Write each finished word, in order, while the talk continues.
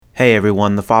Hey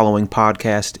everyone, the following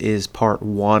podcast is part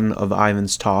 1 of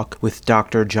Ivan's talk with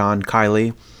Dr. John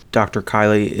Kiley. Dr.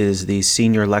 Kiley is the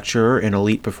Senior Lecturer in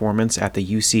Elite Performance at the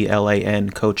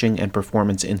UCLAN Coaching and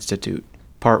Performance Institute.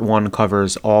 Part 1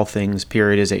 covers all things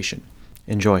periodization.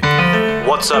 Enjoy.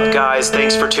 What's up, guys?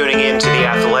 Thanks for tuning in to the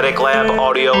Athletic Lab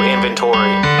Audio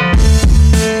Inventory.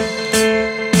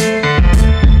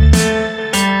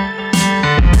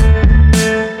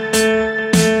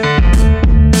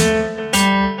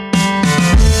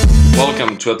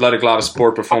 Welcome to Athletic Lab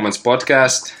Sport Performance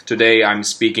Podcast. Today I'm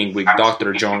speaking with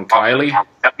Dr. John Kiley.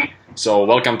 So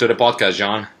welcome to the podcast,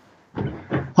 John.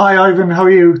 Hi Ivan, how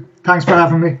are you? Thanks for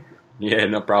having me. Yeah,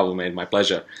 no problem, mate. My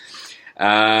pleasure.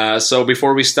 So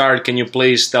before we start, can you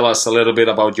please tell us a little bit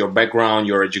about your background,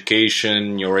 your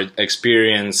education, your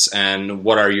experience, and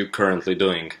what are you currently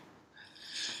doing?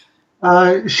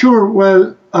 Sure.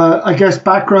 Well, I guess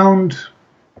background,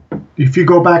 if you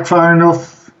go back far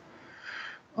enough,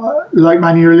 like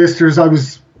many of your listeners, I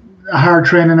was a hard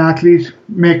training athlete,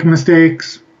 making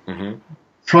mistakes,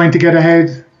 trying to get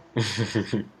ahead,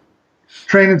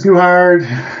 training too hard,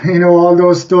 all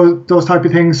those type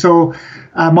of things. So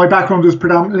my background was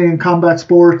predominantly in combat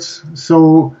sports.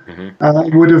 So I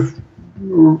would have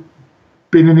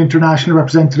been an international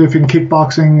representative in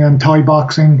kickboxing and Thai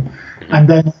boxing, and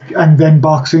then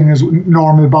boxing as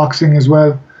normal boxing as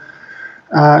well.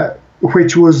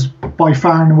 Which was by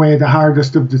far and away the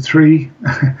hardest of the three.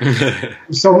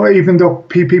 So even though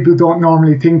people don't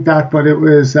normally think that, but it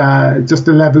was just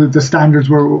the standards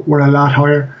were a lot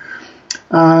higher.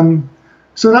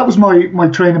 So that was my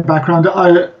training background.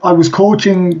 I was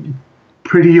coaching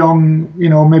pretty young,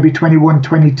 maybe 21,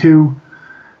 22.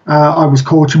 I was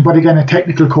coaching, but again, a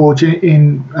technical coach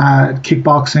in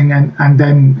kickboxing and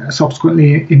then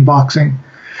subsequently in boxing.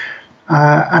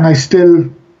 And I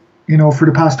still, for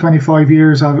the past 25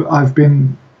 years, I've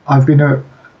been an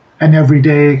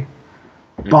everyday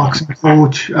boxing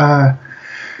coach.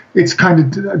 It's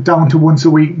kind of down to once a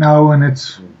week now, and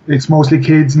it's mostly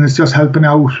kids, and it's just helping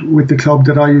out with the club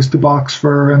that I used to box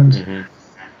for, and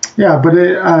but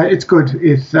it's good.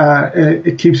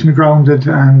 It keeps me grounded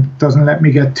and doesn't let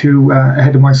me get too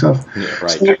ahead of myself.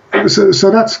 Yeah, right. So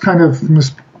that's kind of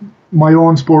my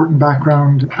own sporting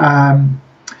background.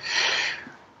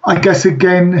 I guess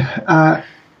again,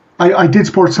 I did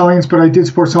sports science, but I did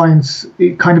sports science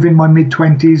kind of in my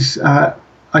mid-20s.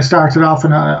 I started off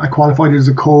and I qualified as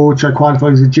a coach. I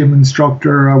qualified as a gym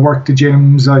instructor. I worked the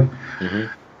gyms.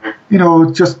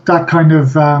 Just that kind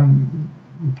of,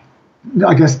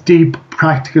 I guess, deep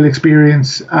practical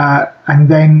experience. And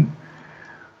then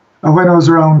when I was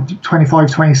around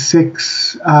 25,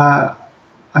 26, I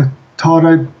thought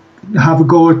I'd have a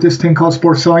go at this thing called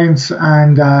sports science,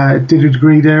 and did a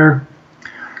degree there.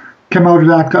 Came out of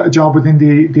that, got a job within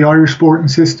the Irish sporting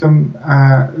system,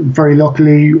 very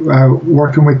luckily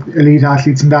working with elite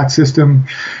athletes in that system.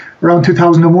 Around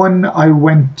 2001, I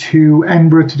went to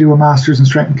Edinburgh to do a master's in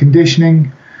strength and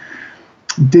conditioning.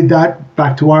 Did that,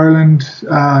 back to Ireland.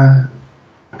 Had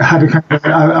a kind of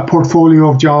a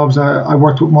portfolio of jobs. I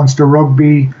worked with Munster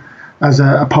Rugby as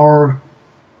a power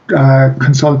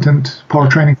consultant, power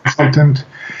training consultant.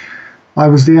 I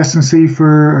was the S&C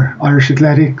for Irish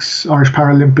Athletics, Irish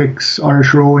Paralympics,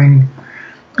 Irish Rowing,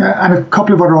 and a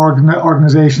couple of other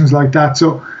organisations like that.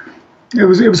 So it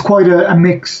was quite a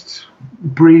mixed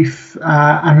brief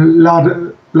and a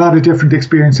lot of different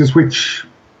experiences, which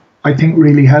I think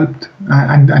really helped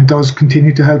and does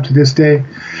continue to help to this day.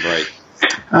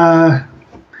 Right.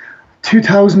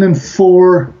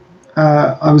 2004,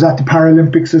 I was at the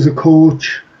Paralympics as a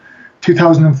coach.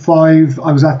 2005,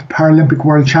 I was at the Paralympic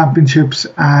World Championships,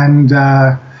 and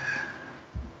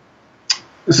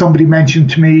somebody mentioned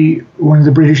to me, one of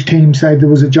the British team said there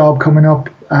was a job coming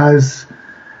up as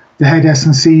the head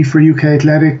S&C for UK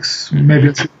Athletics. Maybe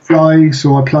it's fly,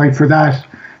 so I applied for that.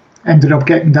 Ended up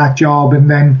getting that job, and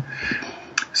then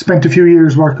spent a few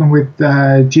years working with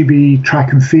GB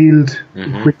Track and Field,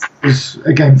 which was,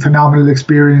 again, phenomenal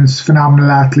experience,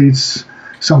 phenomenal athletes,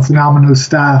 some phenomenal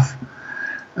staff.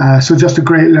 So just a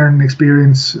great learning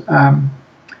experience. So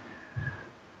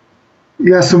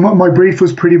my brief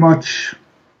was pretty much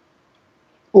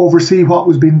oversee what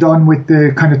was being done with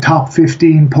the kind of top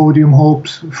 15 podium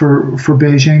hopes for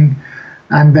Beijing,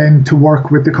 and then to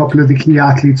work with a couple of the key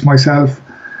athletes myself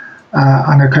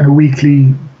on a kind of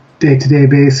weekly, day-to-day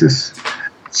basis.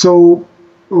 So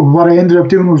what I ended up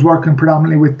doing was working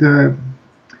predominantly with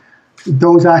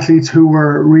those athletes who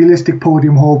were realistic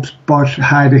podium hopes but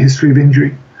had a history of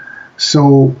injury.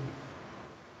 So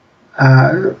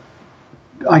I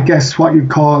guess what you'd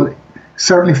call,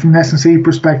 certainly from an S&C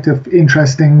perspective,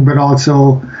 interesting, but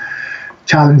also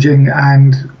challenging,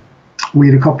 and we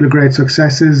had a couple of great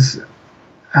successes,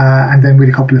 and then we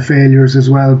had a couple of failures as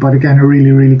well. But again, a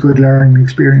really, really good learning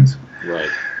experience. Right.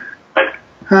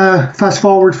 Fast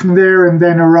forward from there, and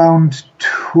then around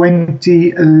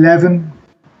 2011,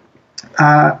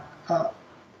 I've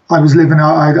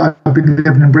been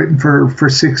living in Britain for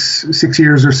six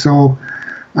years or so.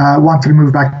 Wanted to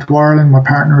move back to Ireland. My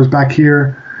partner was back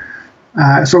here.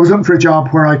 So I was looking for a job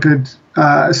where I could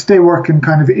stay working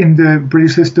kind of in the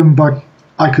British system, but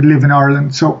I could live in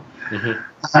Ireland. So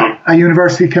a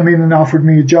university came in and offered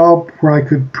me a job where I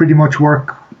could pretty much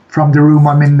work from the room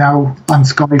I'm in now on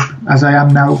Skype, as I am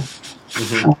now,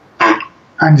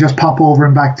 and just pop over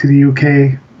and back to the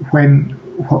UK when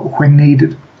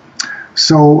needed.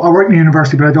 So I work in the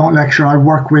university, but I don't lecture. I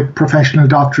work with professional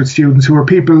doctorate students who are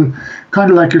people kind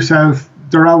of like yourself.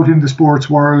 They're out in the sports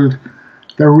world.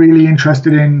 They're really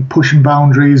interested in pushing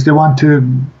boundaries. They want to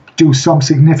do some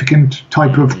significant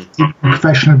type of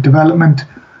professional development,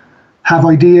 have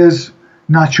ideas,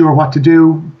 not sure what to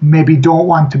do, maybe don't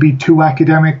want to be too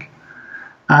academic.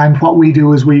 And what we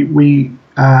do is we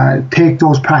take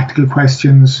those practical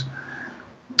questions,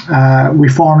 we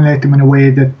formulate them in a way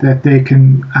that they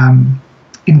can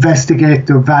investigate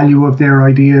the value of their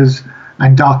ideas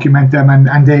and document them,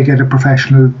 and they get a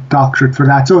professional doctorate for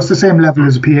that. So it's the same level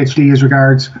as a PhD as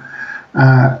regards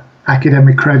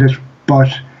academic credit, but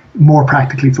more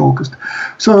practically focused.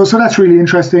 So that's really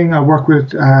interesting. I work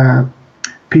with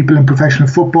people in professional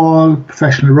football,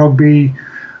 professional rugby,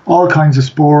 all kinds of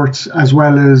sports, as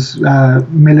well as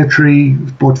military,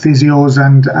 both physios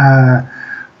and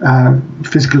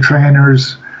physical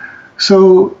trainers.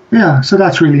 So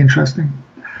that's really interesting.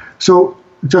 So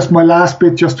just my last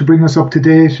bit, just to bring us up to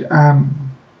date.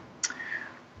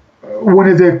 One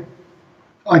of the,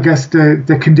 I guess,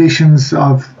 the conditions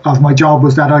of my job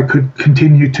was that I could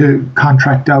continue to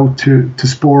contract out to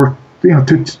sport,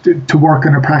 to work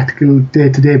on a practical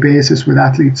day-to-day basis with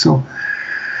athletes. So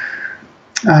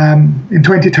in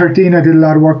 2013, I did a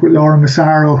lot of work with Laura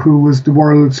Massaro, who was the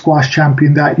world squash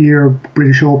champion that year,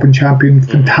 British Open champion,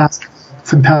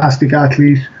 fantastic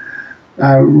athlete.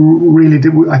 Really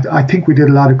did. I think we did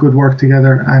a lot of good work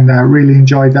together, and really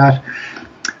enjoyed that.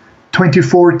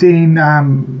 2014,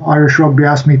 Irish Rugby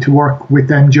asked me to work with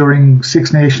them during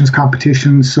Six Nations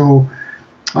competitions. So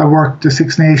I worked the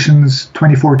Six Nations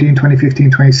 2014,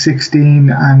 2015, 2016,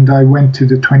 and I went to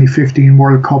the 2015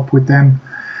 World Cup with them.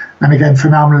 And again,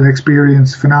 phenomenal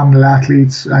experience, phenomenal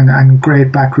athletes, and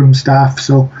great backroom staff.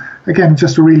 So again,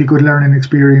 just a really good learning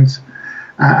experience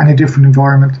and a different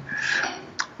environment.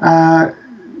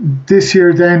 This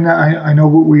year then, I know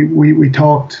we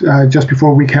talked just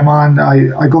before we came on,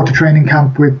 I go to training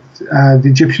camp with the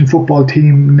Egyptian football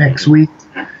team next week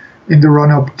in the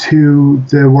run-up to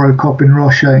the World Cup in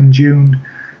Russia in June,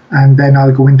 and then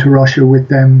I'll go into Russia with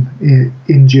them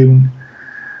in June,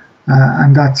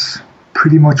 and that's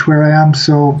pretty much where I am.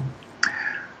 So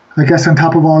I guess on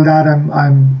top of all that,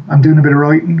 I'm doing a bit of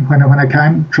writing when I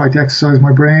can, try to exercise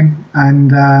my brain,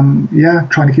 and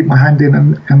trying to keep my hand in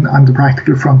on the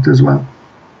practical front as well.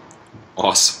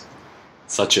 Awesome.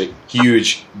 Such a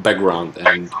huge background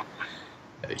and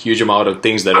a huge amount of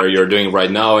things that you're doing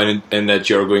right now, and that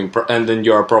then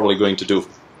you're probably going to do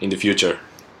in the future.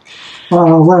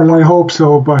 Well, I hope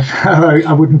so, but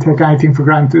I wouldn't take anything for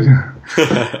granted.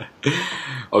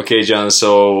 Okay, John,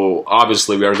 so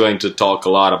obviously we are going to talk a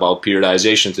lot about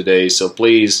periodization today, so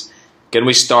please, can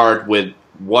we start with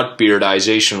what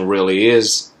periodization really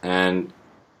is, and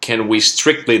can we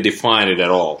strictly define it at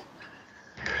all?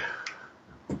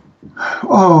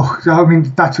 Oh, I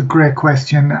mean, that's a great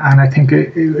question, and I think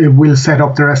it will set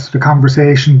up the rest of the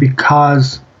conversation,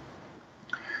 because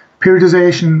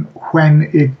periodization, when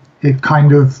it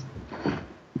kind of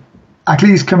at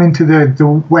least come into the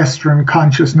Western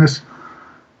consciousness,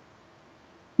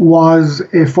 was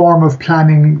a form of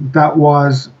planning that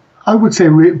was, I would say,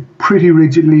 pretty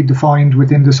rigidly defined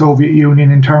within the Soviet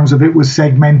Union in terms of it was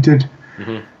segmented,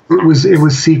 it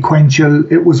was sequential,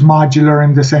 it was modular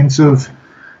in the sense of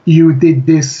you did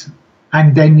this,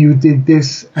 and then you did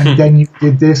this, and then you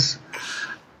did this.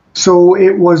 So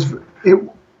it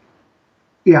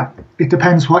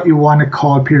depends what you want to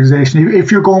call periodization.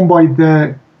 If you're going by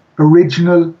the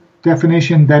original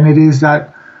definition, then it is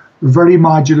that very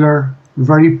modular,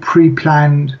 very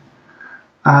pre-planned,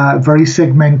 very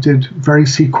segmented, very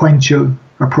sequential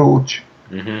approach.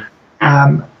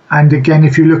 And again,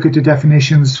 if you look at the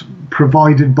definitions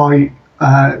provided by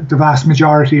the vast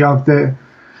majority of the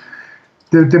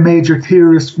major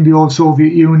theorists from the old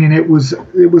Soviet Union, it was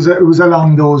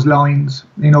along those lines.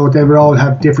 They would all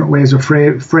have different ways of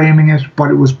framing it, but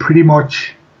it was pretty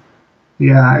much,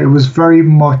 Yeah, it was very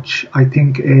much, I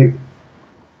think,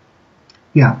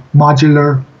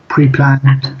 modular,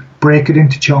 pre-planned, break it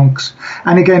into chunks.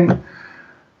 And again,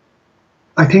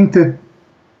 I think that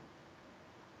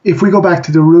if we go back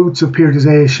to the roots of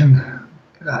periodization,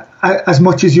 as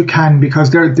much as you can,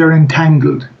 because they're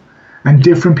entangled, and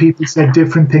different people said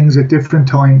different things at different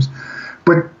times.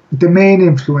 But the main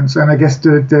influence, and I guess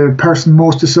the person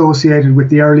most associated with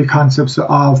the early concepts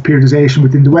of periodization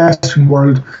within the Western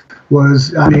world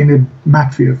was Leonid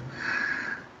Matveyev.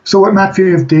 So what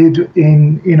Matveyev did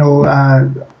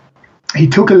he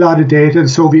took a lot of data. The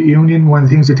Soviet Union, one of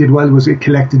the things it did well was it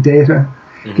collected data.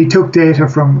 Mm-hmm. He took data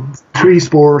from 3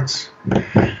 sports.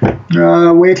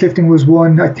 Weightlifting was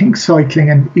one, I think cycling,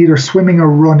 and either swimming or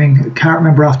running. I can't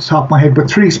remember off the top of my head, but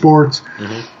 3 sports.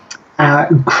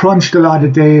 Mm-hmm. Crunched a lot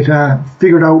of data,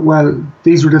 figured out, well,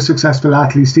 these were the successful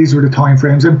athletes, these were the time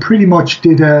frames, and pretty much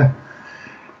did a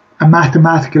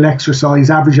mathematical exercise,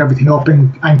 averaged everything up,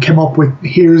 and came up with,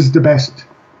 here's the best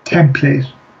template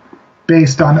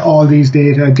based on all these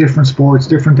data, different sports,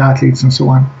 different athletes, and so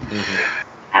on.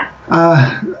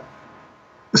 Mm-hmm.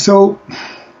 So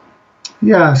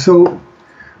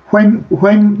when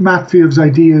Matveyev's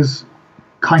ideas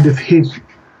kind of hit,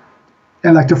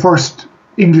 like the first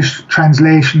English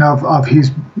translation of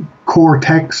his core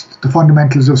text, The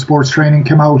Fundamentals of Sports Training,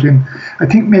 came out in, I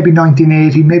think, maybe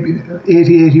 1980, maybe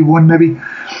 81, maybe.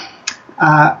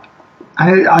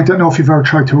 And I don't know if you've ever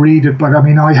tried to read it, but I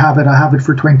mean, I have it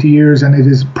for 20 years, and it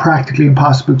is practically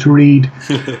impossible to read.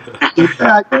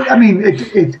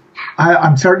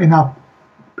 I'm certainly not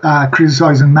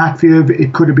criticizing Matveyev.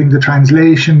 It could have been the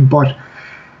translation, but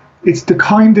it's the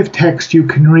kind of text you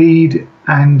can read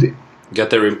and get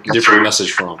the different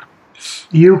message from.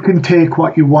 You can take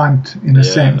what you want, in a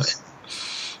sense,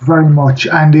 very much.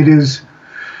 And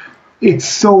it's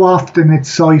so often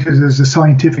it's cited as a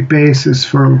scientific basis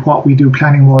for what we do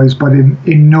planning-wise, but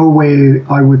in no way,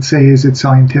 I would say, is it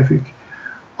scientific.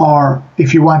 Or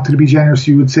if you wanted to be generous,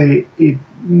 you would say it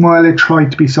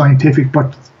tried to be scientific,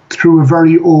 but through a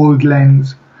very old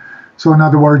lens. So in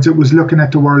other words, it was looking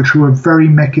at the world through a very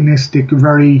mechanistic,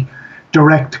 very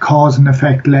direct cause and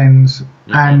effect lens.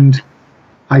 Mm-hmm. And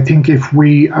I think if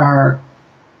we are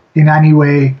in any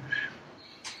way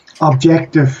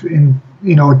objective in,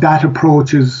 that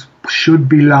approach should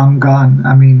be long gone.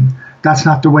 I mean, that's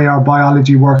not the way our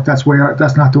biology works. That's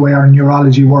not the way our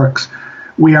neurology works.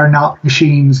 We are not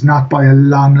machines, not by a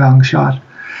long, long shot.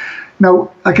 Now,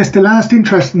 I guess the last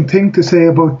interesting thing to say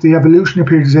about the evolution of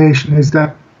periodization is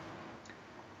that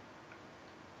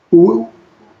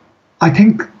I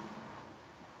think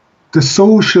the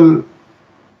social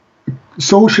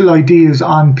ideas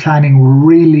on planning were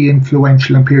really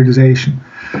influential in periodization.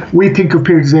 We think of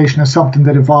periodization as something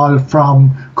that evolved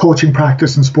from coaching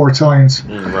practice and sports science.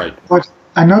 Right. But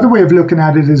another way of looking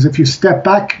at it is if you step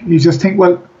back, you just think,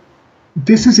 well,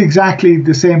 this is exactly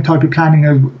the same type of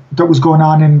planning that was going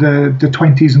on in the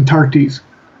 20s and 30s.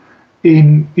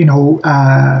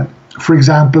 For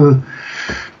example,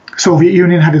 Soviet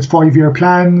Union had its 5-year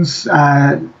plans,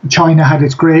 China had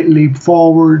its Great Leap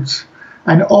Forwards,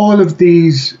 and all of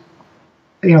these,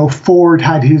 Ford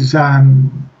had his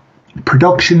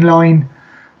production line.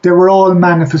 They were all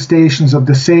manifestations of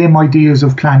the same ideas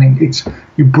of planning. It's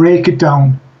you break it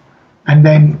down, and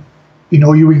then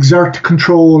you exert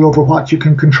control over what you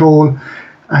can control,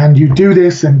 and you do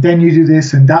this, and then you do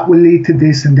this, and that will lead to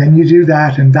this, and then you do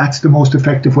that, and that's the most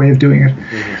effective way of doing it.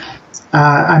 Mm-hmm.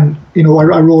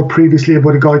 I wrote previously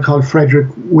about a guy called Frederick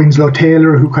Winslow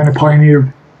Taylor, who kind of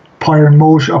pioneered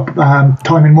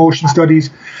time and motion studies,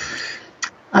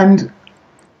 and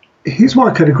his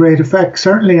work had a great effect,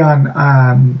 certainly on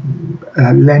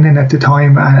Lenin at the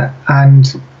time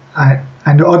and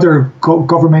other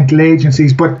governmental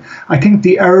agencies. But I think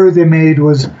the error they made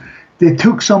was they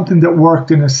took something that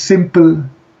worked in a simple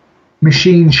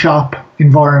machine shop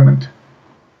environment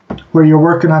where you're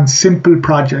working on simple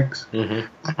projects, mm-hmm.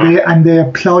 and they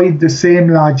applied the same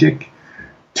logic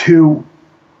to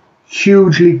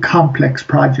hugely complex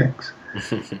projects.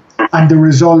 And the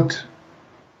result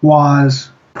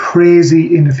was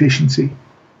crazy inefficiency.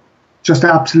 Just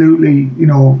absolutely,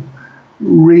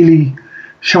 really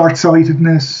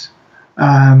short-sightedness,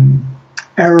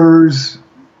 errors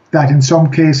that in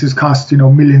some cases cost,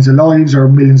 millions of lives or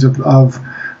millions of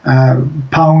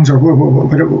pounds or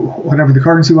whatever the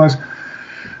currency was.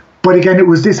 But again, it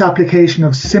was this application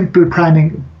of simple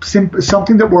planning,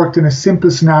 something that worked in a simple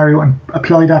scenario and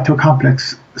apply that to a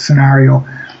complex scenario.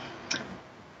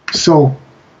 So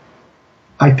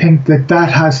I think that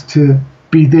has to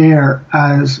be there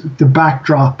as the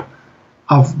backdrop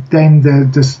then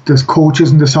the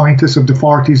coaches and the scientists of the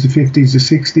 40s, the 50s, the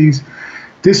 60s.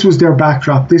 This was their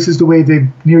backdrop. This is the way they've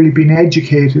nearly been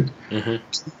educated to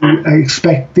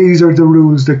expect these are the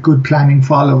rules that good planning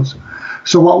follows.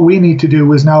 So what we need to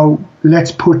do is now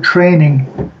let's put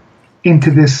training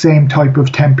into this same type of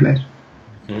template.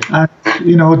 And,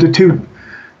 the two,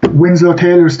 Winslow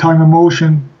Taylor's Time and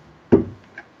Motion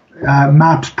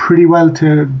maps pretty well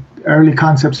to early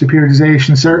concepts of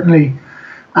periodization, certainly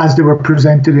as they were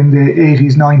presented in the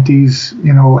 80s, 90s,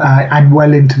 and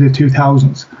well into the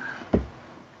 2000s.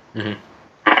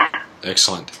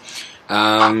 Excellent.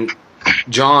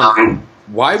 John,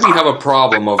 why we have a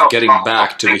problem of getting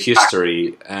back to the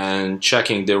history and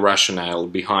checking the rationale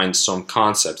behind some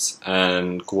concepts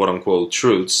and quote-unquote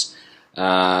truths,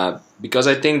 because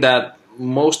I think that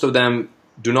most of them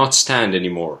do not stand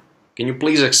anymore. Can you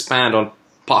please expand on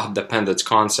path dependence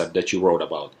concept that you wrote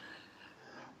about?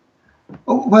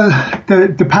 Oh, well,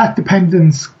 the path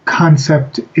dependence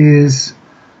concept is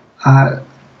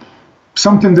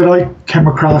something that I came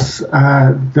across.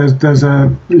 There's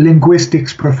a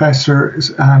linguistics professor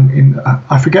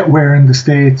I forget where in the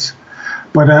States,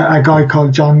 but a guy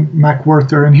called John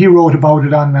McWhorter, and he wrote about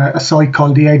it on a site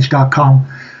called theedge.com.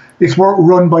 It's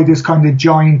run by this kind of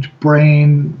giant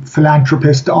brain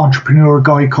philanthropist, entrepreneur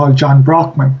guy called John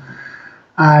Brockman.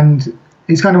 And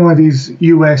he's kind of one of these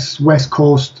US West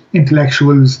Coast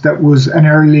intellectuals that was an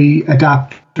early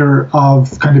adapter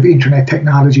of kind of internet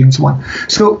technology and so on.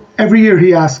 So every year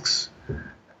he asks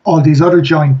all these other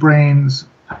giant brains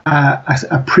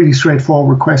a pretty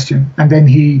straightforward question. And then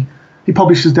he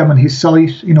publishes them on his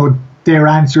site, their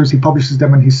answers, he publishes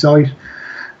them on his site.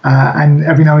 And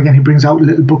every now and again he brings out a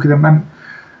little book of them. And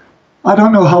I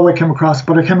don't know how I came across it,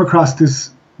 but I came across this.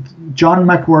 John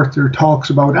McWhorter talks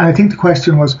about, and I think the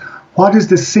question was, what is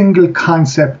the single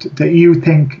concept that you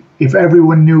think, if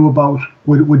everyone knew about,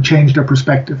 would change their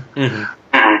perspective?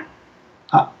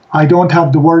 I don't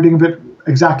have the wording of it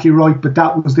exactly right, but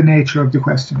that was the nature of the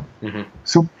question.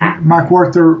 So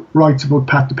McWhorter writes about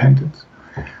path dependence.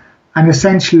 And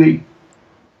essentially,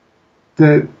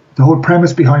 the whole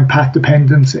premise behind path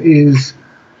dependence is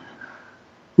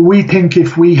we think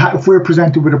if we're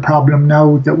presented with a problem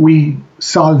now that we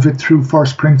solve it through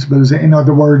first principles. In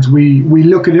other words, we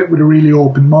look at it with a really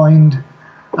open mind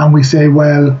and we say,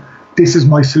 well, this is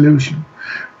my solution.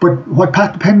 But what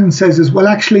path dependence says is, well,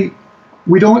 actually,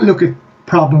 we don't look at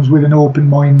problems with an open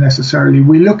mind necessarily.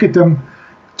 We look at them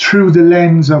through the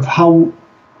lens of how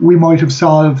we might have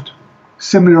solved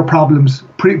similar problems,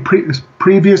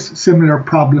 previous similar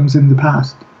problems in the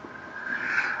past.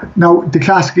 Now, the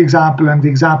classic example, and the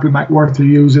example McWhorter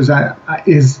uses,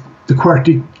 is the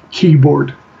QWERTY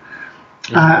keyboard.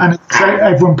 And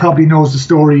everyone probably knows the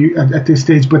story at this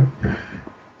stage, but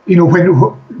when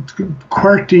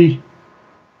QWERTY,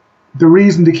 the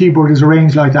reason the keyboard is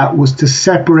arranged like that was to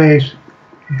separate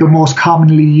the most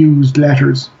commonly used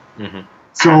letters.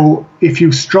 So if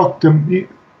you struck them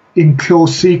in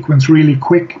close sequence really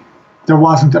quick, there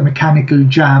wasn't a mechanical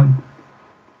jam.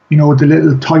 The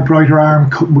little typewriter arm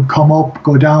would come up,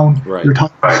 go down. Right. You're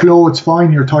typing slow, it's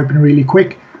fine. You're typing really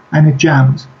quick, and it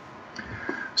jams.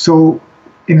 So,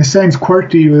 in a sense,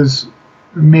 QWERTY was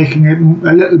making it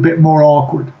a little bit more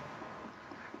awkward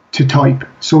to type.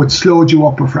 So it slowed you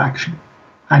up a fraction,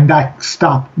 and that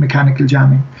stopped mechanical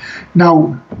jamming.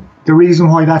 Now, the reason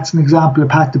why that's an example of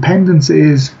path dependence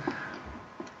is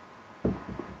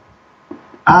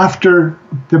after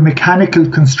the mechanical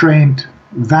constraint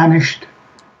vanished,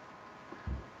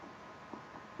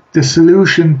 the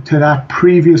solution to that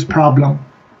previous problem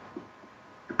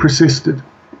persisted.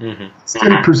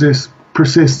 Still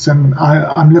persists, and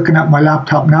I'm looking at my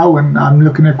laptop now and I'm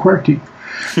looking at QWERTY.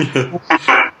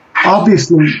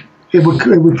 Obviously, it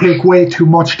would take way too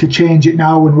much to change it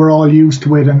now when we're all used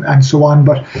to it and so on,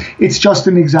 but it's just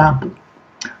an example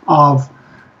of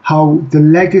how the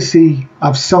legacy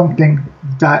of something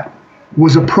that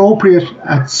was appropriate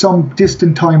at some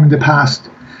distant time in the past,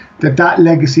 that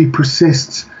legacy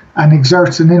persists and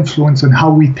exerts an influence on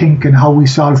how we think and how we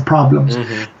solve problems.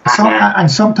 And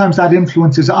sometimes that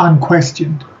influence is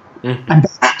unquestioned. And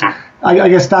I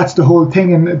guess that's the whole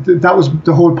thing, and that was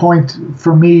the whole point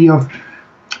for me of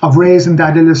raising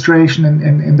that illustration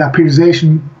in that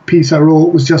periodization piece I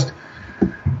wrote, was just,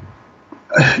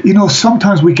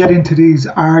 sometimes we get into these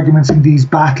arguments and these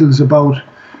battles about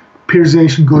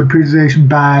periodization good, periodization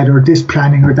bad, or this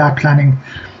planning or that planning.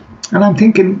 And I'm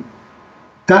thinking,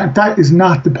 that is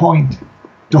not the point.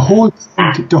 The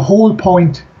whole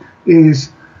point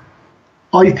is,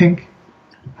 I think,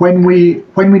 when we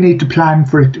need to plan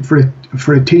for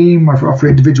a team or for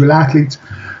individual athletes,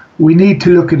 we need to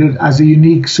look at it as a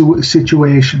unique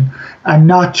situation and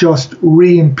not just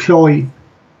re-employ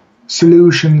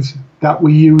solutions that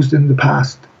we used in the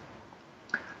past.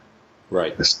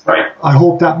 Right. I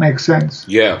hope that makes sense.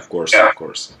 Yeah, of course.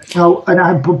 Now,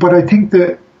 but I think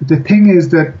the thing is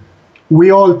that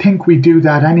we all think we do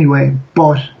that anyway,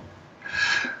 but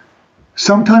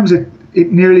sometimes it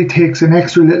nearly takes an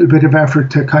extra little bit of effort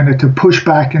to push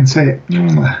back and say,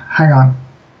 hang on.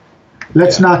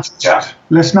 Let's not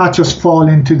just fall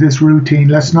into this routine.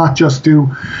 Let's not just do,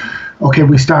 okay,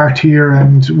 we start here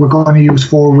and we're going to use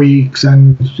 4 weeks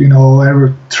and,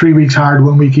 every 3 weeks hard,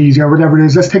 1 week easy, or whatever it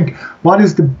is. Let's think, what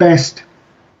is the best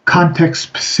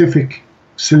context-specific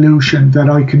solution that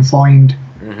I can find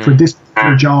for this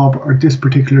particular job or this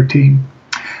particular team?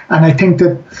 And I think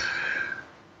that,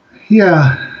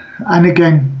 and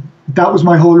again, that was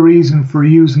my whole reason for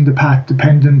using the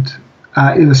path-dependent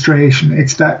illustration.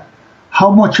 It's that how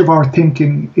much of our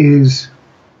thinking is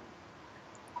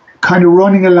kind of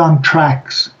running along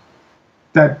tracks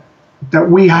that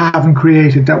we haven't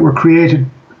created, that were created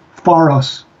for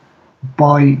us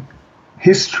by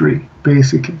history,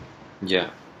 basically. Yeah.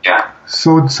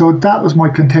 So that was my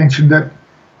contention that,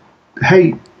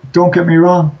 hey, don't get me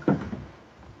wrong,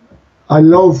 I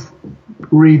love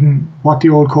reading what the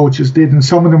old coaches did, and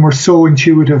some of them were so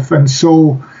intuitive and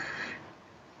so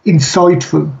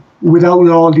insightful without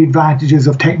all the advantages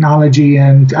of technology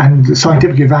and the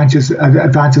scientific advances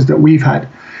that we've had.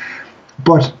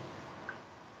 But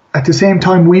at the same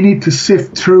time, we need to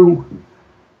sift through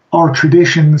our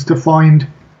traditions to find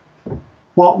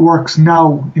what works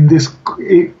now in this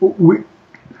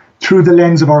through the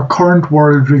lens of our current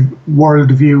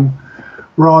worldview,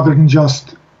 rather than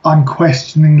just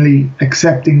unquestioningly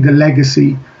accepting the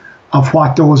legacy of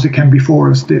what those that came before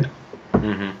us did.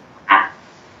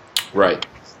 Right.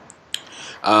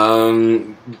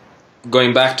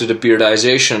 Going back to the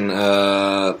periodization,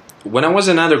 when I was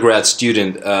an undergrad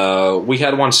student, we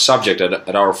had one subject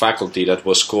at our faculty that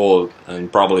was called,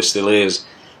 and probably still is,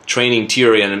 training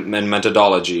theory and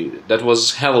methodology, that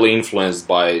was heavily influenced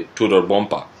by Tudor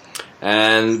Bompa.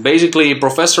 And basically,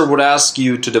 professor would ask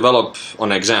you to develop,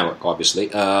 on exam obviously,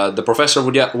 the professor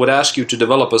would ask you to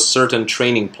develop a certain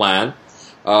training plan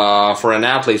for an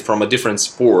athlete from a different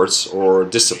sports or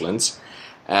disciplines,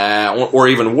 or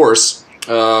even worse,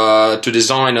 to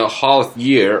design a half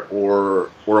year or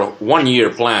a 1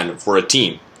 year plan for a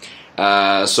team.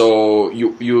 So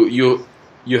you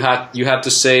had to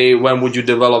say when would you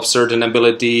develop certain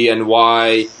ability and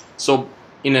why. So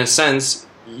in a sense,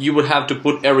 you would have to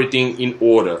put everything in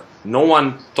order. No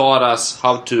one taught us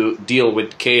how to deal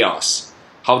with chaos,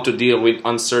 how to deal with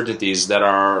uncertainties that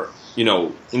are,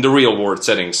 in the real world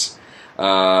settings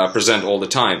present all the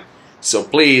time. So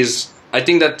please, I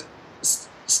think that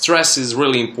stress is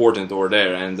really important over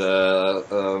there, and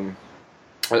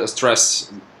stress,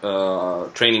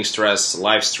 training stress,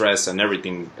 life stress, and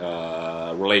everything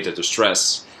related to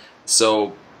stress.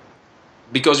 So,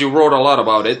 because you wrote a lot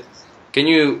about it, can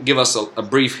you give us a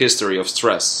brief history of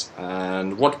stress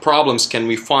and what problems can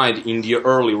we find in the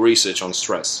early research on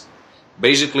stress?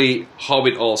 Basically, how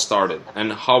it all started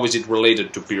and how is it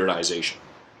related to periodization?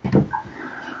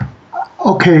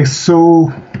 Okay,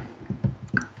 so,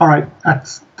 all right,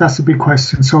 that's a big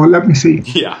question. So let me see.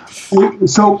 Yeah.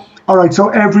 So, all right, so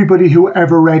everybody who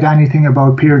ever read anything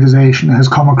about periodization has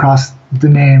come across the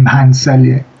name Hans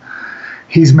Selye.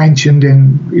 He's mentioned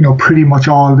in, pretty much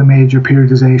all the major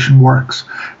periodization works.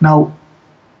 Now,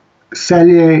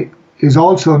 Selye is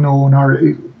also known, or,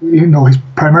 he's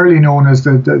primarily known as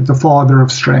the father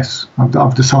of stress,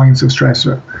 of the science of stress.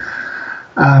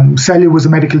 Selye was a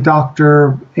medical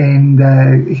doctor, and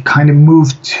he kind of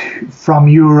moved from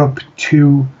Europe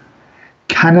to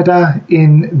Canada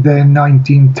in the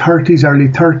 1930s, early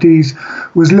 30s,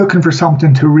 was looking for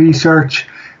something to research.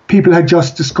 People had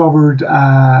just discovered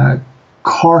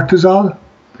cortisol.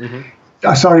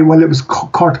 It was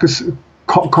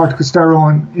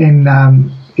corticosterone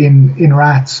in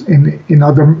rats, in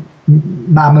other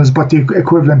mammals, but the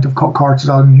equivalent of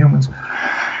cortisol in humans.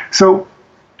 So,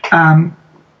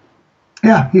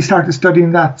 he started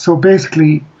studying that. So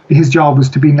basically, his job was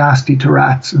to be nasty to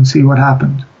rats and see what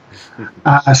happened.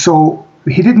 So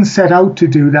he didn't set out to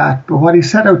do that, but what he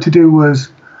set out to do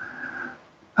was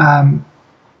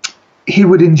he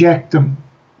would inject them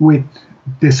with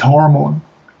this hormone,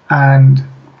 and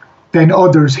then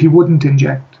others he wouldn't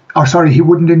inject. He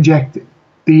wouldn't inject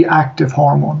the active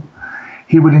hormone.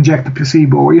 He would inject the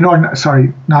placebo.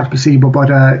 Not placebo,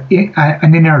 but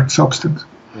an inert substance.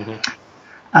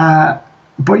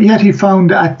 But yet he found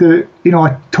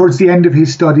towards the end of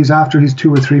his studies, after his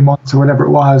 2 or 3 months or whatever it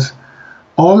was,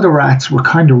 all the rats were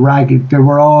kind of ragged. They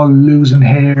were all losing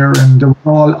hair and they were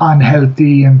all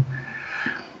unhealthy. And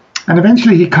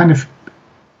eventually he kind of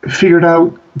figured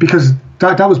out, because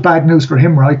that was bad news for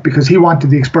him, right? Because he wanted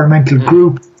the experimental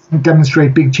group to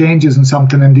demonstrate big changes in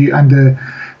something, and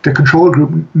the control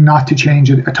group not to change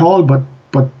it at all, but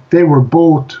they were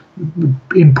both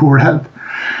in poor health.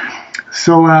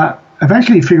 So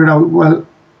eventually he figured out, well,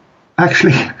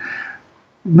 actually,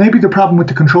 maybe the problem with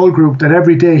the control group, that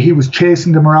every day he was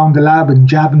chasing them around the lab and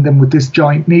jabbing them with this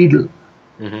giant needle.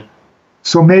 Mm-hmm.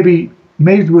 So maybe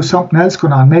there was something else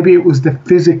going on. Maybe it was the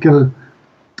physical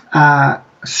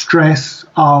stress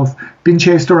of being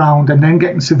chased around and then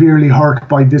getting severely hurt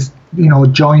by this,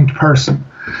 giant person,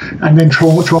 and then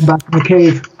thrown back in the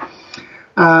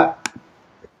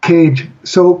cage.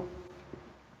 So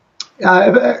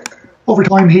over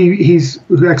time, his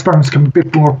experiments became a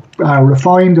bit more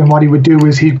refined, and what he would do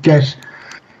is he'd get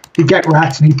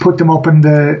rats and he'd put them up on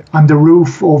the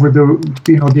roof over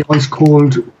the ice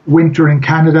cold winter in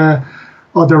Canada.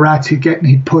 Other rats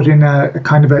he'd put in a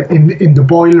kind of in the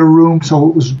boiler room, so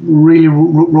it was really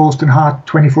roasting hot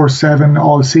 24/7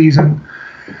 all season.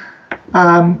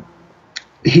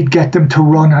 He'd get them to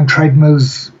run on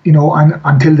treadmills,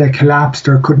 until they collapsed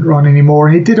or couldn't run anymore.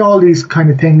 And he did all these kind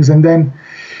of things. And then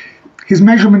his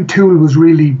measurement tool was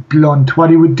really blunt. What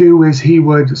he would do is he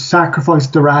would sacrifice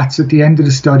the rats at the end of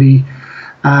the study,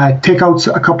 take out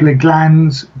a couple of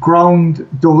glands, grind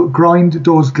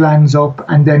those glands up,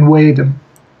 and then weigh them.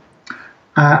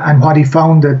 And what he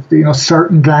found that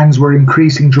certain glands were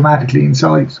increasing dramatically in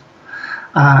size,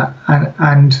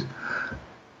 and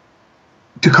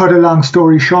to cut a long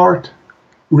story short,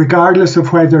 regardless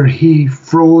of whether he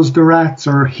froze the rats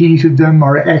or heated them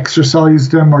or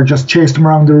exercised them or just chased them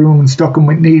around the room and stuck them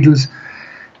with needles,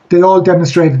 they all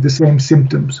demonstrated the same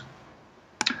symptoms.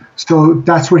 So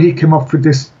that's where he came up with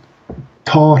this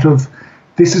thought of,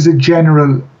 this is a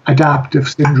general adaptive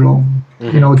syndrome,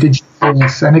 the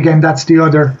GAS. And again, that's the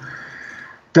other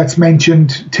that's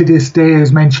mentioned to this day,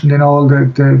 is mentioned in all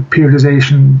the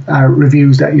periodization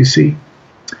reviews that you see.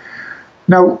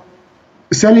 Now,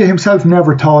 Selye himself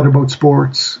never thought about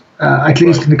sports, at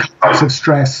least in the context of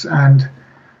stress. And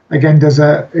again, there's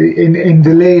in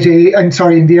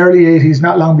the early 80s,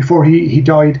 not long before he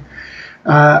died,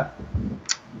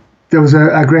 there was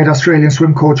a great Australian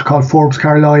swim coach called Forbes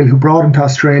Carlyle who brought him to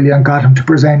Australia and got him to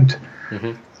present.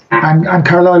 Mm-hmm. And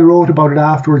Carlyle wrote about it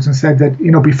afterwards and said that,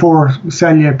 before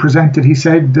Selye presented, he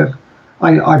said that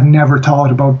I've never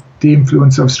thought about the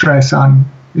influence of stress on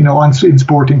in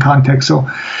sporting context. So,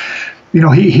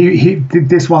 he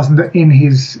this wasn't in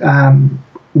his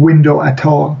window at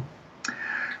all.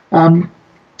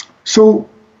 So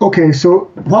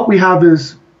what we have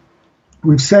is,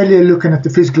 we've Selye looking at the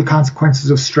physical consequences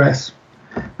of stress.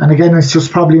 And again, it's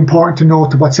just probably important to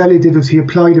note that what Selye did was he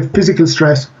applied a physical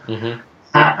stress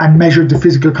and measured the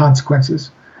physical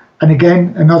consequences. And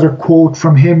again, another quote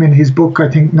from him in his book, I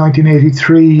think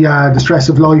 1983, The Stress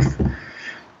of Life.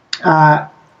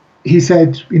 He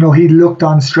said, he looked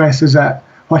on stress as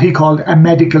what he called a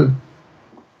medical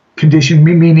condition,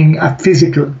 meaning a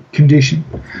physical condition.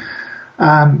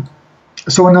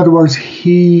 So in other words,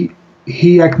 he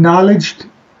acknowledged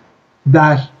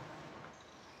that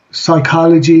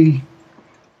psychology,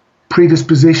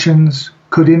 predispositions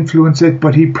could influence it,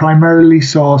 but he primarily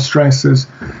saw stress as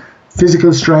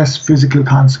physical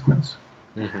consequence.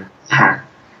 Mm-hmm.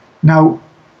 Now,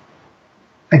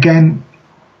 again,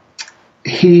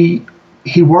 he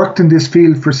worked in this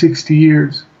field for 60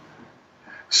 years.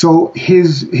 So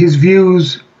his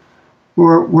views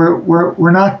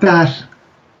were not that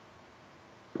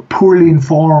poorly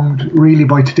informed really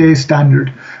by today's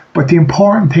standard. But the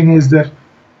important thing is that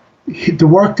the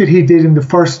work that he did in the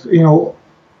first,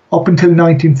 up until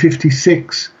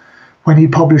 1956, when he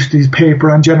published his paper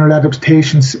on general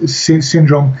adaptation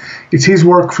syndrome, it's his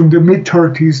work from the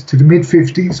mid-30s to the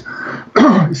mid-50s,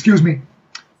 excuse me,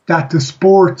 that the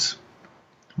sports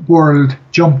world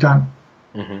jumped on.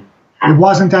 Mm-hmm. It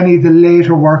wasn't any of the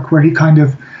later work where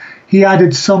he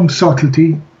added some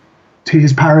subtlety to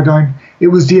his paradigm. It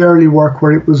was the early work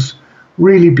where it was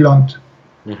really blunt.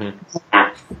 Mm-hmm.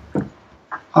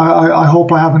 I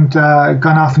hope I haven't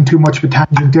gone off in too much of a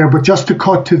tangent there, but just to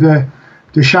cut to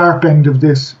the sharp end of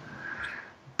this,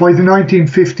 by the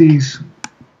 1950s,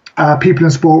 people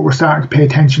in sport were starting to pay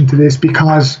attention to this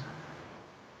because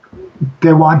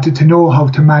they wanted to know how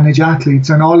to manage athletes.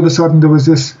 And all of a sudden there was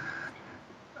this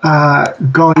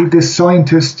guy, this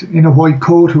scientist in a white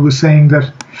coat, who was saying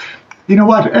that,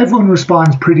 everyone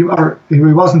responds or he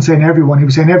wasn't saying everyone, he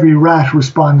was saying every rat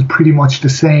responds pretty much the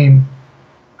same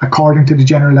according to the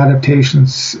general adaptation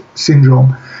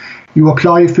syndrome. You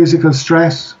apply physical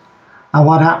stress, and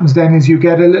what happens then is you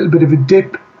get a little bit of a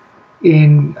dip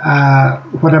in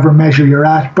whatever measure you're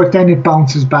at, but then it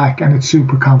bounces back and it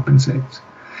super compensates.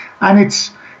 And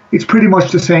it's pretty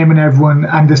much the same in everyone,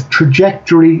 and the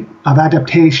trajectory of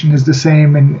adaptation is the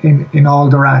same in all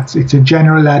the rats. It's a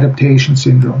general adaptation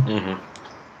syndrome.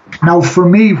 Mm-hmm. Now, for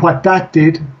me, what that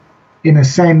did, in a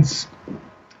sense,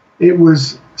 it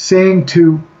was saying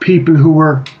to people who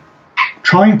were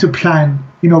trying to plan,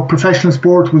 professional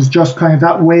sport was just kind of,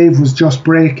 that wave was just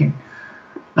breaking.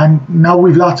 And now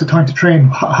we've lots of time to train.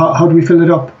 How do we fill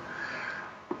it up?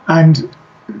 And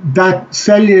that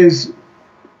Selye's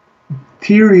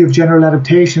theory of general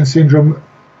adaptation syndrome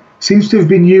seems to have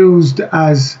been used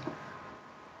as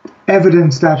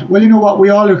evidence that, well, you know what, we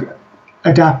all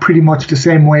adapt pretty much the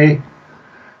same way.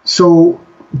 So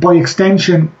by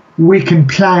extension, we can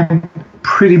plan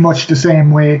pretty much the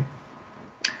same way.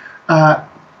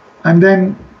 And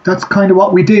then that's kind of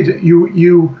what we did.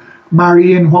 You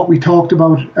marry in what we talked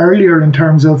about earlier in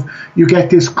terms of you get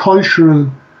this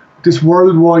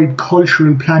worldwide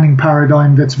cultural planning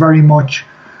paradigm that's very much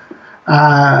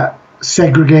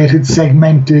segregated,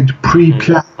 segmented,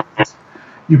 pre-planned.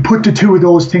 You put the two of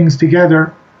those things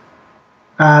together.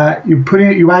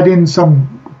 You add in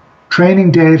some training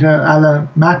data a la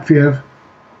Matveev,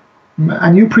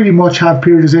 and you pretty much have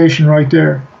periodization right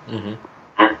there. Mm-hmm.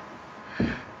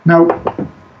 Now,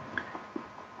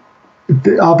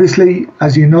 obviously,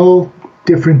 as you know,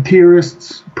 different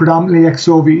theorists, predominantly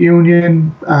ex-Soviet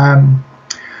Union,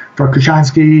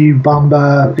 Verkhoshansky,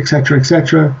 Bomba, etc.,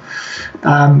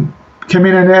 came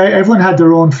in, and everyone had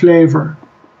their own flavour.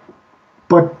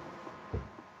 But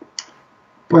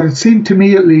it seemed to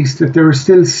me, at least, that they were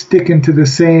still sticking to the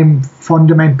same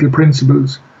fundamental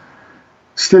principles,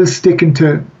 still sticking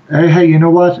to, hey, you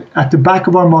know what, at the back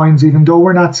of our minds, even though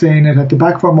we're not saying it, at the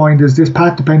back of our mind is this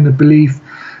path-dependent belief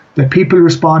that people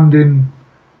respond in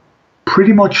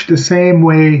pretty much the same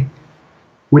way,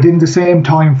 within the same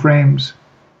time frames,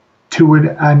 to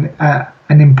an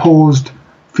imposed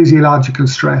physiological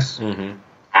stress. Mm-hmm.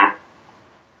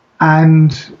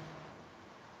 And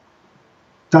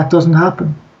that doesn't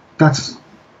happen. That's,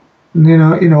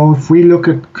 if we look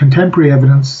at contemporary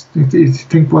evidence, you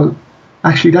think, well,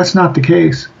 actually, that's not the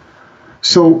case.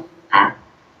 So,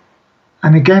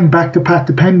 and again, back to path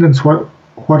dependence, what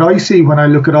I see when I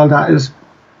look at all that is,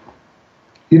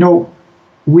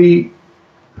 we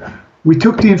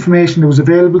took the information that was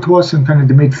available to us in kind of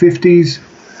the mid-50s,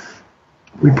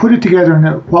 we put it together in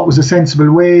what was a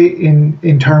sensible way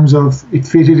in terms of it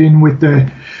fitted in with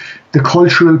the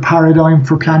cultural paradigm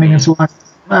for planning and so on,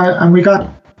 and we got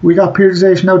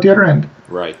periodization out the other end.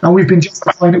 Right. And we've been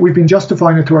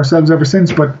justifying it to ourselves ever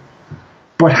since. But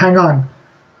hang on,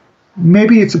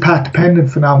 maybe it's a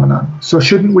path-dependent phenomenon. So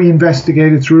shouldn't we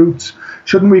investigate its roots?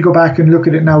 Shouldn't we go back and look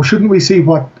at it now? Shouldn't we see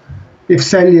if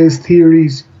Selye's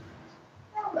theories,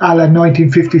 a la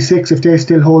 1956, if they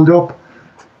still hold up?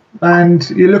 And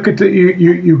you look at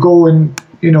you go and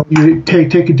you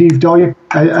take a deep dive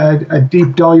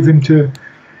into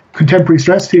contemporary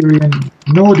stress theory, and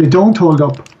no, they don't hold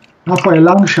up, not by a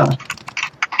long shot.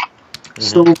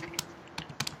 Mm-hmm.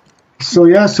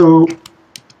 So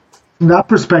from that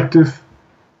perspective,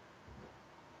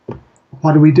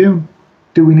 what do we do?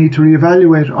 Do we need to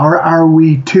reevaluate, or are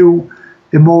we too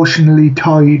emotionally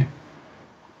tied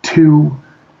to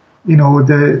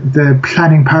the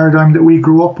planning paradigm that we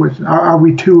grew up with? Are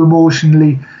we too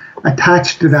emotionally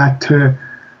attached to that to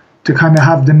kind of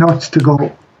have the nuts to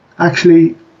go,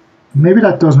 actually, maybe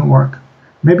that doesn't work.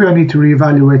 Maybe I need to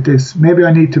reevaluate this. Maybe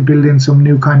I need to build in some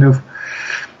new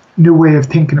way of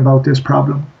thinking about this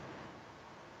problem.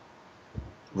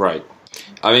 Right.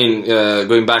 I mean,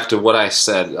 going back to what I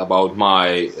said about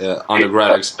my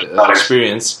undergrad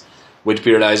experience with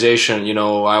periodization,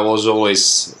 I was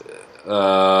always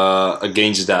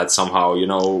against that somehow.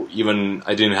 Even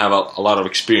I didn't have a lot of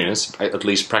experience, at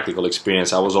least practical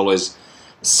experience. I was always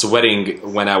sweating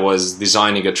when I was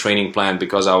designing a training plan,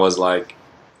 because I was like,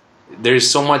 there's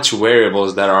so much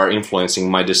variables that are influencing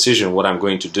my decision, what I'm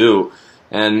going to do,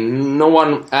 and no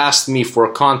one asked me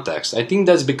for context. I think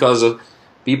that's because of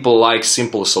people like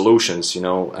simple solutions,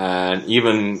 and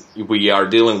even if we are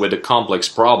dealing with a complex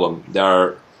problem,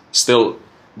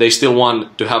 they still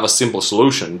want to have a simple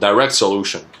solution, direct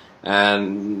solution.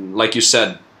 And like you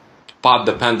said, path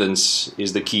dependence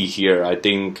is the key here, I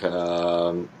think,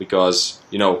 because,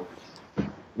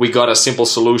 we got a simple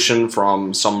solution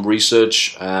from some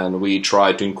research, and we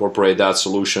try to incorporate that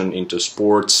solution into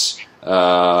sports,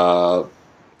 and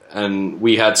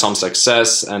we had some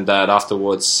success, and that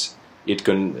afterwards it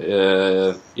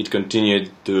continued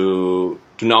to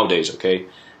nowadays, okay?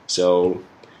 So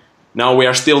now we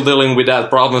are still dealing with that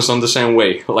problems on the same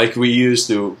way, like we used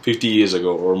to 50 years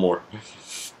ago or more.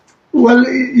 Well,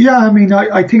 yeah, I mean,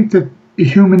 I think that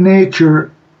human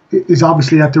nature is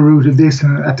obviously at the root of this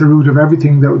and at the root of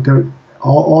everything, that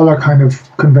all our kind of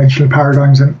conventional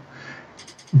paradigms, and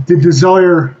the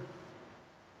desire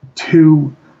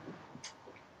to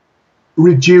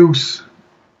reduce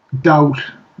doubt,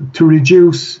 to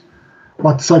reduce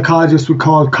what psychologists would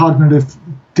call cognitive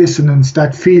dissonance,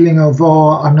 that feeling of,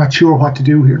 oh, I'm not sure what to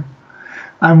do here.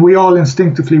 And we all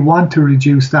instinctively want to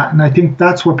reduce that. And I think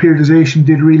that's what periodization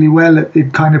did really well.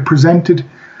 It kind of presented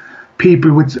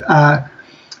people with a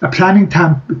planning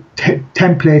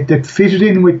template that fitted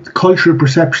in with cultural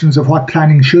perceptions of what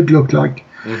planning should look like.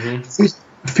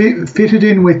 Fitted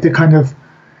in with the kind of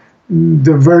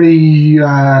the very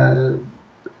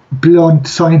blunt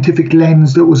scientific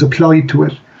lens that was applied to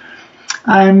it.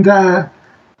 And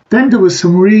then there was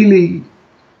some really,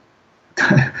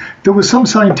 there was some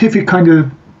scientific kind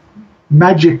of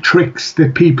magic tricks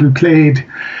that people played.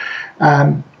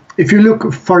 If you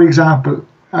look, for example,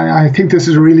 I think this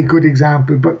is a really good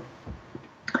example, but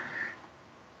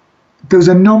there's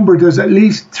at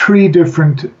least 3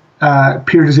 different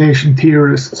periodization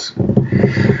theorists.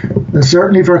 There's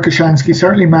certainly Verkhoshansky,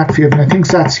 certainly Matveyev, and I think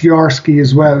Zatsiorsky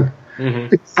as well.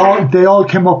 They all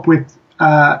came up with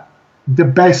the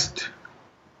best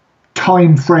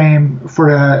time frame for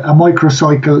a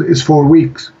microcycle is 4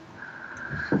 weeks.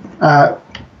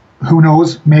 Who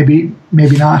knows? Maybe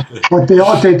not. But they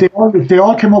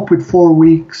all came up with 4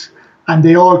 weeks, and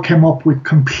they all came up with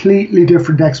completely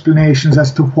different explanations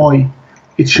as to why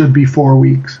it should be 4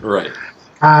 weeks. Right.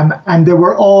 And they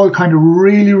were all kind of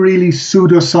really, really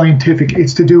pseudo-scientific.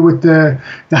 It's to do with the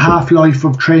half-life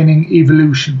of training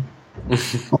evolution.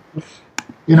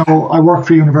 You know, I work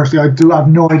for university. I have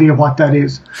no idea what that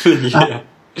is. Yeah.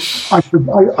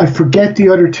 I forget the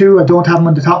other 2. I don't have them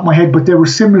on the top of my head, but they were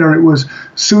similar. It was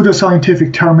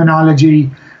pseudo-scientific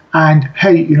terminology, and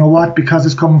hey, you know what? Because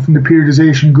it's coming from the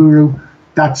periodization guru,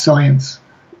 that's science.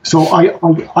 So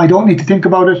I don't need to think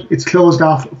about it. It's closed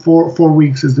off. 4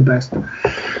 weeks is the best.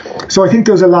 So I think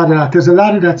there's a lot of that. There's a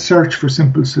lot of that search for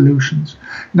simple solutions.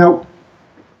 Now,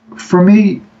 for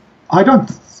me, I don't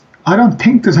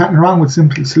think there's anything wrong with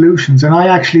simple solutions, and I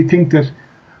actually think that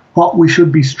what we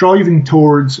should be striving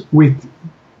towards with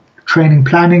training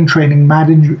planning, training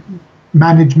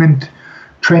management,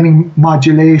 training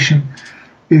modulation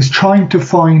is trying to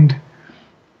find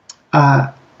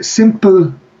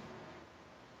simple,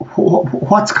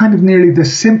 what's kind of nearly the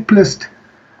simplest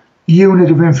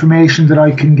unit of information that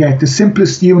I can get, the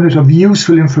simplest unit of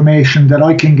useful information that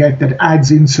I can get that adds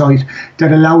insight,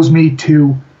 that allows me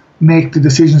to make the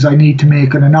decisions I need to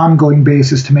make on an ongoing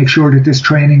basis to make sure that this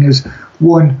training is,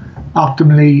 1,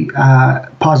 optimally,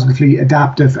 positively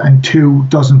adaptive, and 2,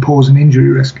 doesn't pose an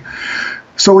injury risk.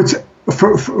 So it's,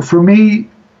 for me,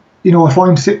 you know, if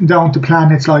I'm sitting down to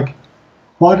plan, it's like,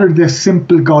 what are the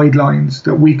simple guidelines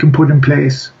that we can put in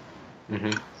place?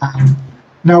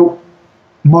 Now,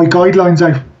 my guidelines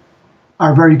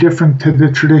are very different to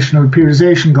the traditional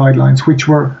periodization guidelines, which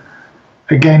were,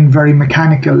 again, very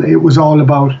mechanical. It was all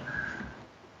about,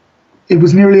 it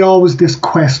was nearly always this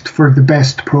quest for the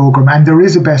best program, and there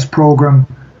is a best program,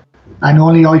 and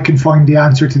only I can find the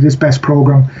answer to this best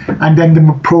program. And then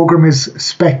the program is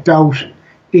specced out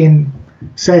in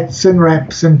sets and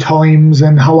reps and times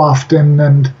and how often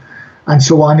and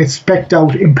so on. It's specced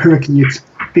out empirically.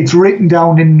 It's written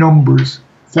down in numbers,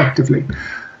 effectively.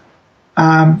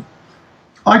 I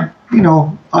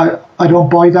don't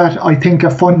buy that. I think a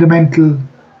fundamental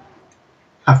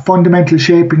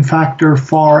shaping factor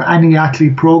for any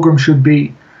athlete program should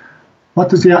be, what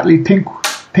does the athlete think?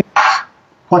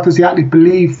 What does the athlete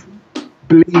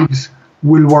believes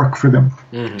will work for them?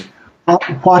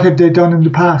 What have they done in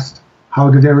the past? How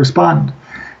did they respond?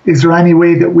 Is there any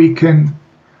way that we can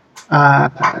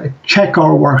check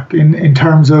our work in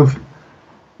terms of,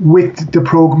 with the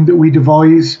program that we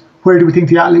devise, where do we think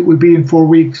the athlete will be in 4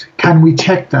 weeks? Can we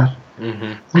check that?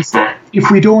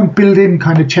 If we don't build in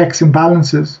kind of checks and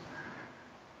balances,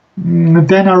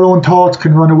 then our own thoughts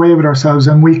can run away with ourselves,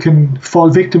 and we can fall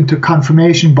victim to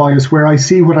confirmation bias, where I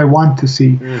see what I want to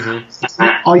see.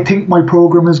 I think my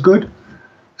program is good,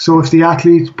 so if the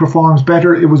athlete performs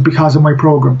better, it was because of my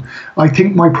program. I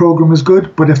think my program is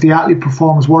good, but if the athlete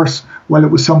performs worse, well, it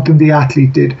was something the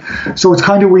athlete did. So it's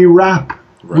kind of, we wrap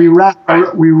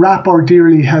our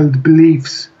dearly held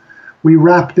beliefs, we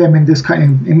wrap them in this kind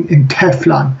of, in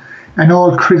Teflon, and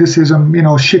all criticism,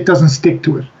 shit doesn't stick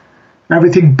to it.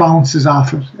 Everything bounces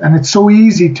off it. And it's so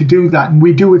easy to do that, and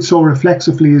we do it so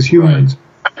reflexively as humans,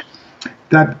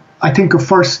 that I think a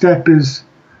first step is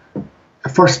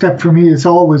first step for me is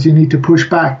always you need to push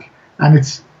back, and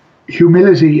it's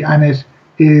humility, and it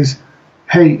is,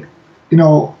 hey,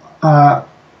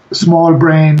 small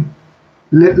brain,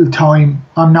 little time,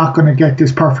 I'm not going to get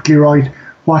this perfectly right.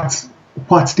 What's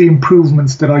the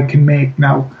improvements that I can make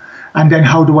now? And then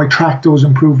how do I track those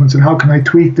improvements, and how can I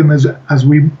tweak them as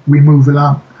we move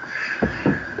along?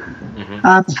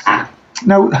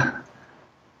 Now,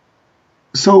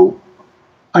 so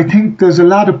I think there's a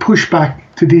lot of pushback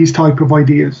to these type of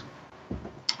ideas,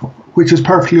 which is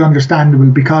perfectly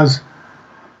understandable, because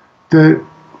where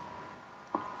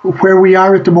we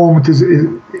are at the moment is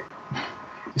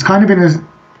it's kind of in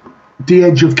the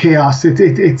edge of chaos.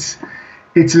 It's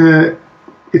a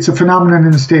phenomenon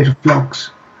in a state of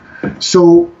flux.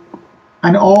 So,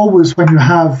 and always when you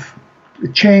have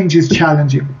change is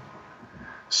challenging.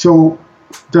 So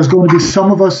there's going to be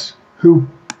some of us who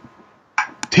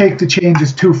take the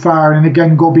changes too far, and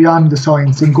again go beyond the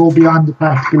science and go beyond the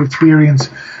practical experience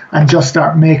and just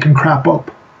start making crap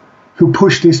up, who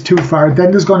push this too far.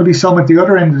 Then there's going to be some at the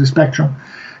other end of the spectrum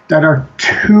that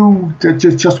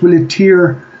just will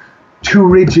adhere too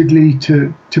rigidly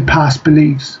to past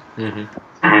beliefs.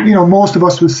 Most of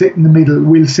us will sit in the middle.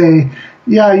 We'll say,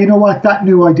 yeah, you know what, that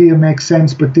new idea makes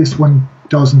sense, but this one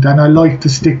doesn't, and I like to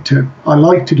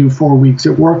do 4 weeks.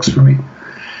 It works for me.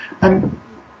 And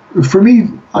for me,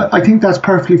 I think that's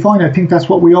perfectly fine. I think that's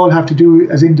what we all have to do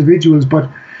as individuals. But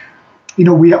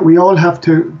we all have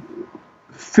to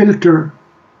filter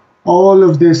all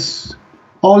of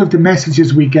the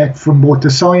messages we get from both the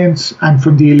science and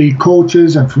from the elite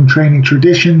coaches and from training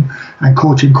tradition and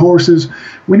coaching courses.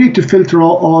 We need to filter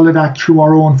all of that through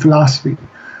our own philosophy.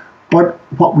 But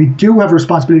what we do have a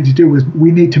responsibility to do is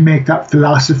we need to make that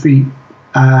philosophy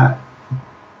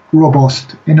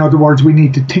robust. In other words, we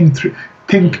need to think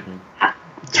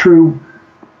through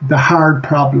the hard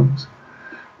problems.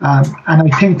 And I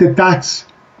think that's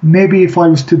maybe, if I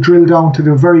was to drill down to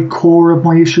the very core of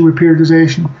my issue with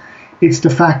periodization, it's the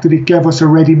fact that it gave us a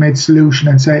ready-made solution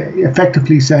and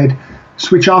effectively said,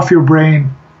 switch off your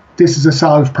brain, this is a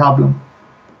solved problem.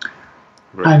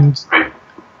 Right. And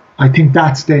I think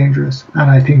that's dangerous,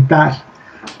 and I think that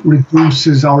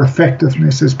reduces our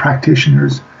effectiveness as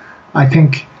practitioners. I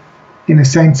think, in a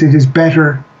sense, it is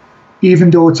better, even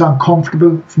though it's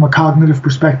uncomfortable from a cognitive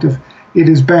perspective, it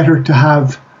is better to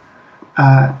have,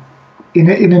 in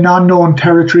an unknown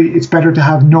territory, it's better to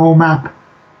have no map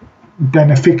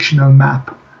than a fictional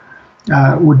map,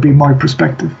 would be my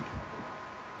perspective.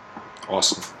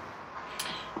 Awesome.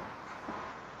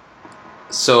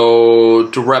 So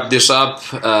to wrap this up,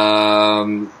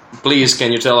 please,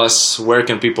 can you tell us where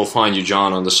can people find you,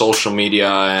 John, on the social media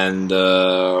and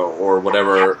or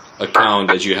whatever account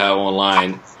that you have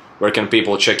online? Where can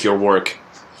people check your work?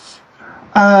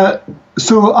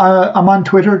 So I'm on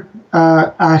Twitter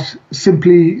at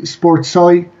Simply Sports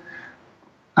Sci.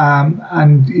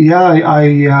 And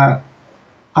yeah,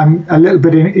 I'm a little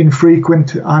bit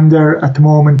infrequent on there at the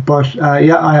moment, but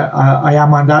yeah, I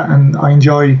am on that, and I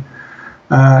enjoy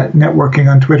networking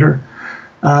on Twitter.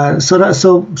 So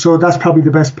that's probably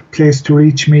the best place to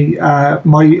reach me.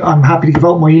 I'm happy to give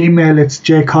out my email. It's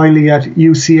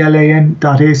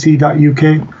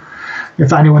jkiley@uclan.ac.uk.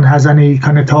 If anyone has any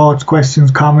kind of thoughts,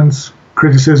 questions, comments,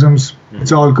 criticisms,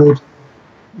 it's all good.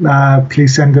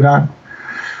 Please send it on.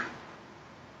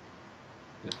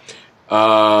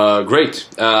 Great.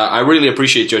 I really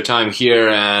appreciate your time here,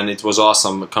 and it was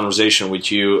awesome conversation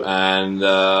with you. And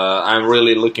I'm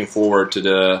really looking forward to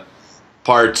the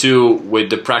part 2 with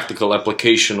the practical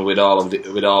application with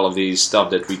all of these stuff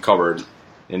that we covered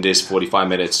in this 45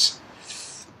 minutes.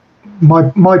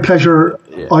 My pleasure,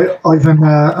 yeah. Ivan.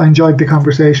 I enjoyed the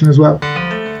conversation as well.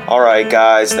 Alright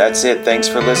guys, that's it. Thanks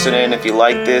for listening. If you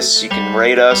like this, you can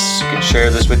rate us, you can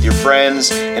share this with your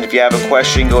friends, and if you have a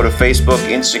question, go to Facebook,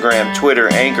 Instagram, Twitter,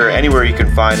 Anchor, anywhere you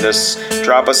can find us.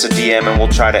 Drop us a DM and we'll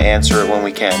try to answer it when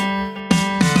we can.